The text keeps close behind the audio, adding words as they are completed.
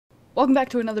Welcome back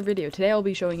to another video. Today I'll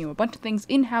be showing you a bunch of things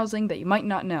in housing that you might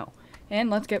not know. And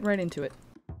let's get right into it.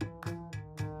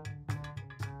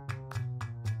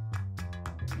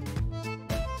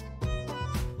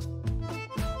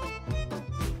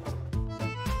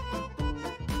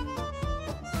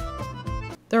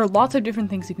 There are lots of different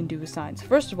things you can do with signs.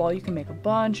 First of all, you can make a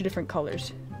bunch of different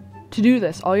colors. To do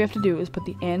this, all you have to do is put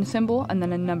the and symbol and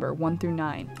then a number 1 through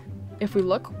 9. If we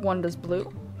look, 1 does blue,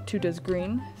 2 does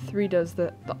green, 3 does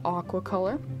the aqua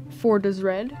color, 4 does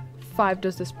red, 5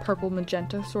 does this purple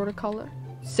magenta sort of color,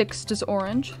 6 does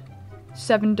orange,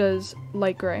 7 does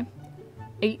light gray,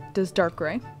 8 does dark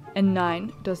gray, and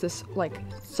 9 does this like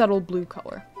subtle blue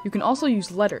color. You can also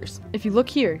use letters. If you look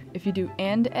here, if you do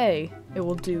and A, it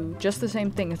will do just the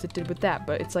same thing as it did with that,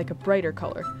 but it's like a brighter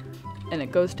color, and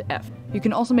it goes to F. You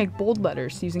can also make bold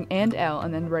letters using and L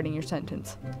and then writing your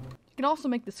sentence. You can also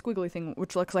make the squiggly thing,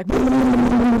 which looks like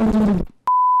To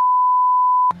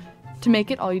make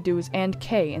it, all you do is and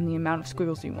K in the amount of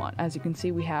squiggles you want. As you can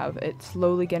see, we have it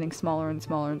slowly getting smaller and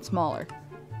smaller and smaller.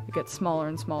 It gets smaller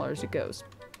and smaller as it goes.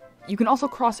 You can also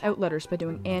cross out letters by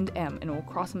doing and M, and it will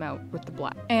cross them out with the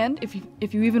black. And if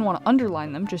you even want to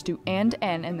underline them, just do and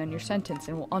N and then your sentence,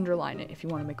 and we'll underline it if you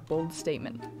want to make a bold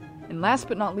statement. And last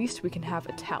but not least, we can have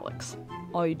italics.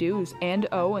 All you do is and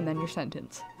O and then your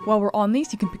sentence. While we're on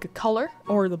these, you can pick a color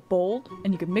or the bold,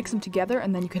 and you can mix them together,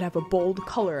 and then you could have a bold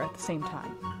color at the same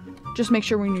time. Just make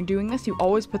sure when you're doing this, you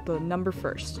always put the number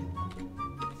first.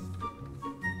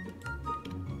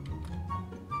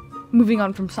 Moving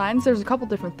on from signs, there's a couple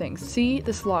different things. See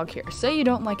this log here. Say you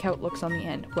don't like how it looks on the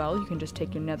end. Well, you can just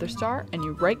take your nether star and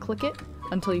you right click it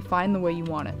until you find the way you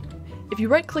want it. If you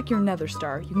right click your nether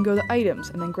star, you can go to items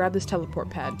and then grab this teleport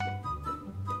pad.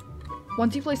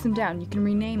 Once you place them down, you can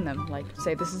rename them. Like,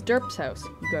 say this is Derp's house.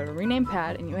 You go to rename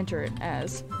pad and you enter it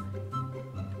as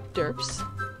Derp's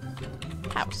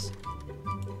house.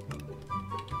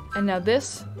 And now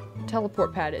this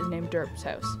teleport pad is named Derp's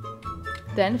house.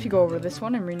 Then if you go over this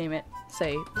one and rename it,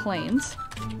 say Plains,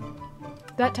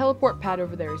 that teleport pad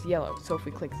over there is yellow. So if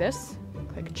we click this,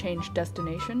 click change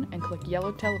destination, and click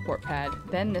yellow teleport pad,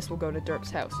 then this will go to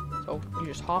Derp's house. So you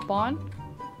just hop on,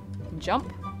 and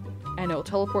jump, and it will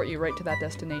teleport you right to that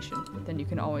destination. Then you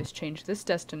can always change this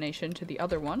destination to the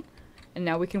other one, and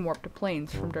now we can warp to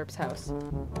Plains from Derp's house.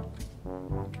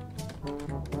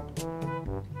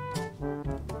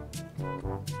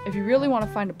 If you really want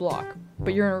to find a block,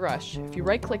 but you're in a rush, if you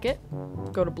right click it,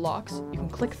 go to blocks, you can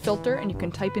click filter and you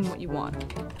can type in what you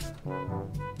want.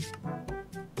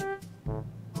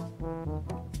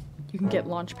 You can get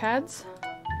launch pads,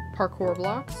 parkour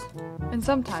blocks, and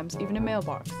sometimes even a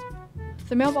mailbox.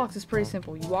 The mailbox is pretty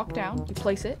simple. You walk down, you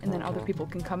place it, and then other people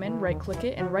can come in, right click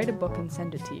it, and write a book and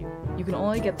send it to you. You can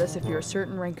only get this if you're a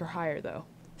certain rank or higher though.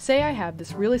 Say I have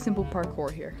this really simple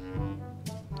parkour here.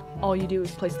 All you do is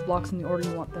place the blocks in the order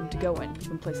you want them to go in. You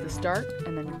can place the start,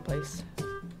 and then you can place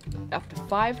up to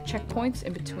 5 checkpoints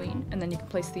in between, and then you can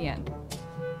place the end.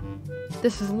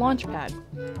 This is a launch pad.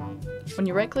 When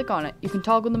you right click on it, you can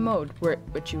toggle the mode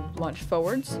which you launch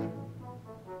forwards,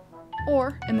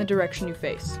 or in the direction you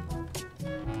face.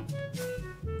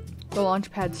 The launch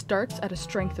pad starts at a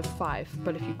strength of 5,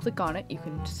 but if you click on it, you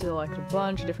can select a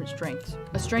bunch of different strengths.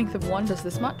 A strength of 1 does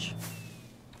this much.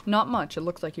 Not much, it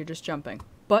looks like you're just jumping.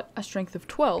 But a strength of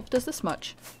 12 does this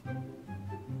much.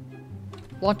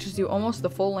 Launches you almost the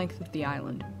full length of the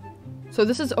island. So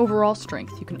this is overall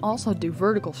strength. You can also do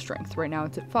vertical strength. Right now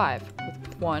it's at 5.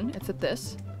 With 1, it's at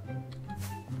this.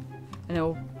 And it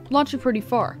will launch you pretty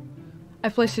far.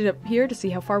 I've placed it up here to see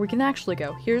how far we can actually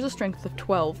go. Here's a strength of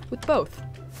 12 with both.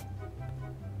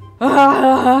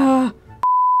 Ah!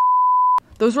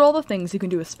 Those are all the things you can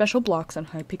do with special blocks on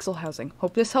Hypixel Housing.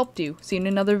 Hope this helped you. See you in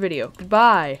another video.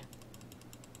 Goodbye!